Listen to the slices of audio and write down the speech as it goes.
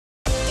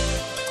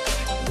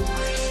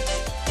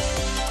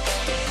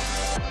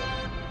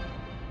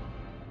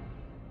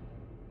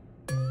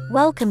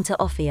Welcome to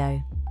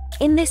OFFEO.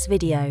 In this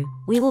video,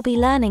 we will be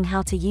learning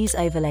how to use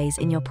overlays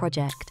in your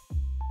project.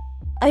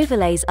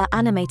 Overlays are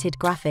animated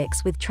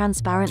graphics with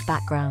transparent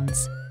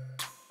backgrounds.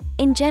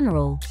 In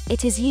general,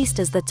 it is used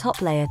as the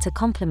top layer to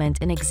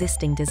complement an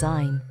existing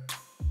design.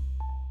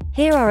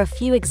 Here are a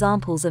few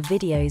examples of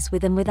videos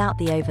with and without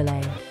the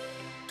overlay.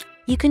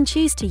 You can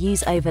choose to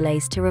use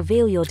overlays to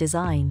reveal your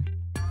design.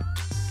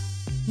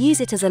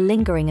 Use it as a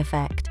lingering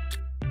effect,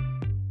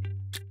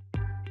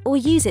 or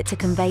use it to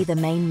convey the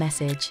main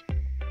message.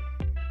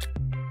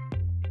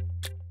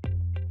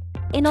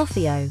 In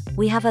OFFEO,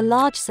 we have a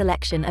large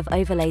selection of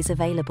overlays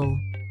available.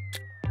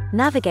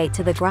 Navigate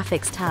to the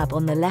Graphics tab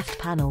on the left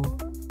panel.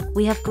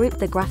 We have grouped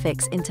the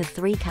graphics into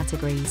 3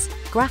 categories: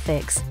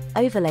 graphics,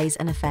 overlays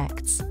and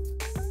effects.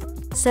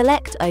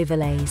 Select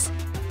Overlays.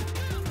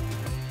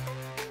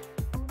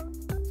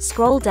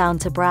 Scroll down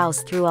to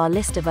browse through our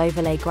list of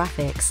overlay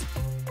graphics.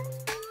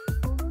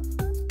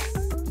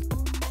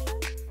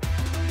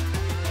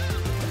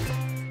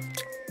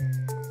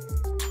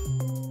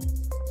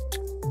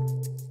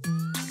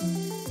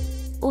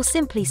 Or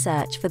simply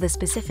search for the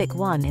specific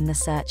one in the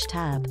Search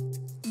tab.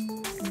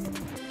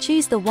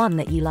 Choose the one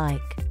that you like.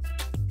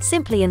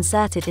 Simply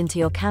insert it into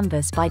your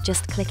canvas by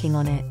just clicking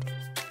on it.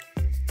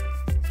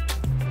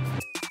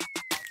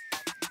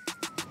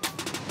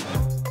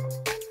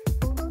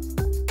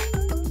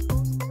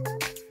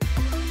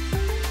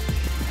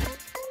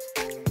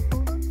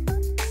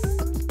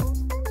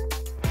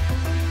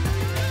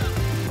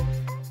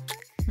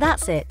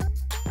 That's it.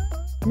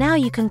 Now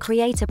you can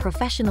create a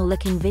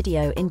professional-looking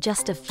video in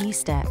just a few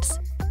steps.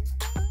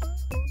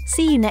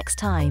 See you next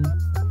time.